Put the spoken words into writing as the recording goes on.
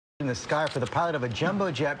in the sky for the pilot of a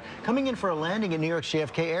jumbo jet coming in for a landing at New York's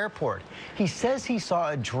JFK Airport. He says he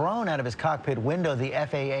saw a drone out of his cockpit window. The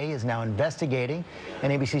FAA is now investigating,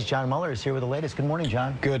 and ABC's John Muller is here with the latest. Good morning,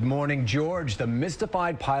 John. Good morning, George. The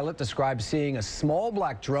mystified pilot described seeing a small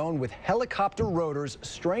black drone with helicopter rotors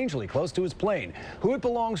strangely close to his plane. Who it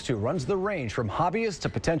belongs to runs the range from hobbyist to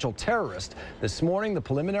potential terrorist. This morning, the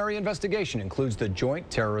preliminary investigation includes the Joint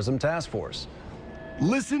Terrorism Task Force.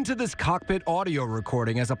 Listen to this cockpit audio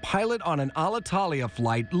recording as a pilot on an Alitalia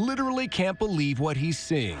flight literally can't believe what he's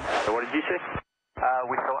seeing. So what did you say?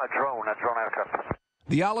 We saw a drone aircraft.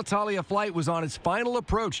 The Alitalia flight was on its final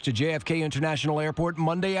approach to JFK International Airport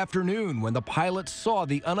Monday afternoon when the pilot saw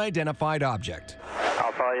the unidentified object.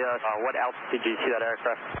 Alitalia, what altitude did you see that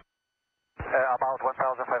aircraft? About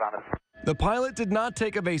 1,500. The pilot did not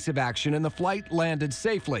take evasive action and the flight landed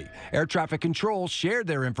safely. Air traffic control shared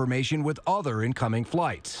their information with other incoming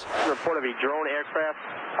flights. Report of a drone aircraft,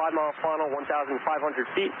 5-mile final, 1,500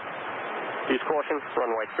 feet. Use caution,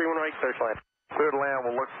 runway 31 right, clear to land. Clear to land,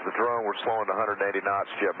 we'll look at the drone. We're slowing to 180 knots,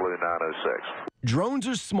 JetBlue 906. Drones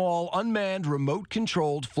are small, unmanned,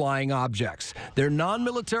 remote-controlled flying objects. Their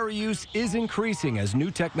non-military use is increasing as new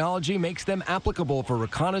technology makes them applicable for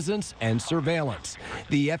reconnaissance and surveillance.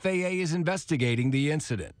 The FAA is investigating the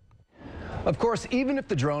incident. Of course, even if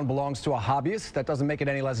the drone belongs to a hobbyist, that doesn't make it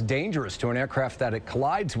any less dangerous to an aircraft that it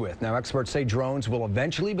collides with. Now, experts say drones will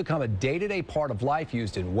eventually become a day-to-day part of life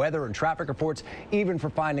used in weather and traffic reports, even for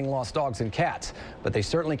finding lost dogs and cats. But they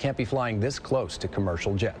certainly can't be flying this close to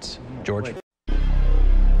commercial jets. George?